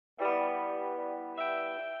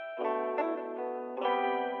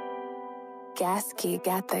Qncy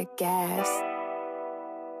got the gas.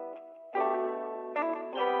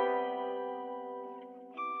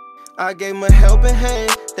 I gave 'em a helping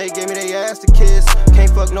hand, they gave me their ass to kiss.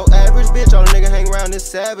 Can't fuck no average bitch, all nigga hang around is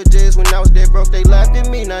savages. When I was dead broke, they laughed at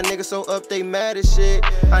me, now niggas so up, they mad as shit.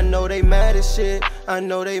 I know they mad as shit, I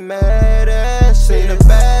know they mad as shit. Seen the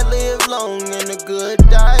bad live long and the good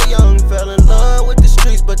die young. Fell in love with the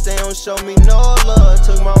streets, but they don't show me no love.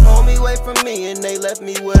 Took my homie away from me and they left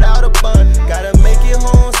me without a bun. Gotta make it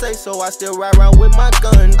home safe, so I still ride around with my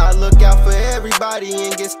gun. I look out for everybody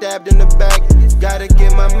and get stabbed in the back. Gotta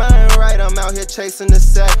get my mind right, I'm out here chasing the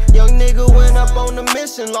sack. Young nigga went up on the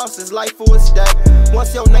mission, lost his life for a stack.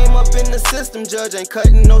 Once your name up in the system, judge ain't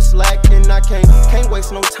cutting no slack. And I can't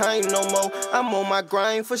waste no time no more. I'm on my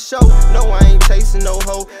grind for sure. No, I ain't chasing no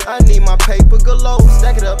hoe. I need my paper galore.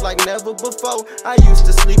 Stack it up like never before. I used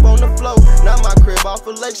to sleep on the floor. Now my crib off a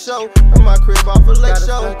lake show. My crib off a lake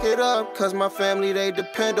show. Stack it up, cause my family, they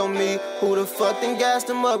depend on me. Who the fuck then gassed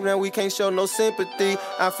them up? Now we can't show no sympathy.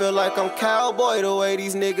 I feel like I'm cowboy the way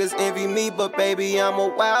these niggas envy me. But baby, I'm a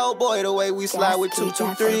wild boy the way we slide with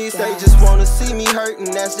 223s. They just wanna see me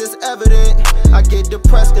hurting, that's just evident. I get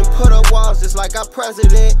depressed and put up walls just like our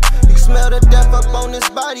president. You smell the death up on his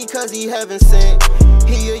body cause he heaven sent.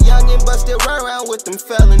 He a youngin' but still run around with them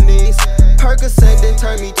felonies. Percocet they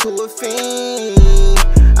turn me to a fiend.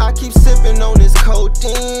 I keep sipping on this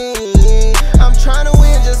codeine. I'm tryna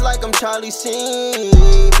win just like I'm Charlie Sheen.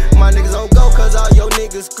 My niggas don't go cause all your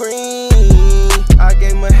niggas green. I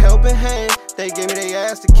gave 'em a helping hand, they gave me their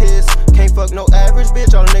ass to kiss. Can't fuck no average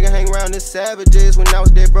bitch, all nigga hang around is savages. When I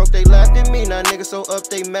was dead broke, they laughed at me, now niggas so up,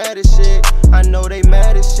 they mad as shit. I know they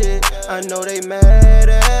mad as shit, I know they mad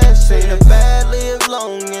as shit. Seen the bad live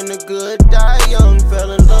long and the good die young.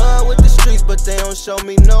 Fell in love with the streets, but they don't show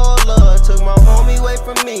me no love. Took my homie away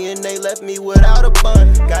from me and they left me without a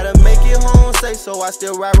bun. Gotta make it home safe, so I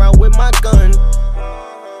still ride around with my gun.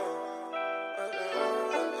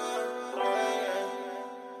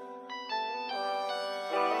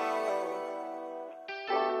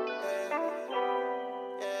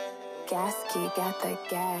 Qncy got the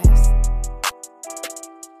gas.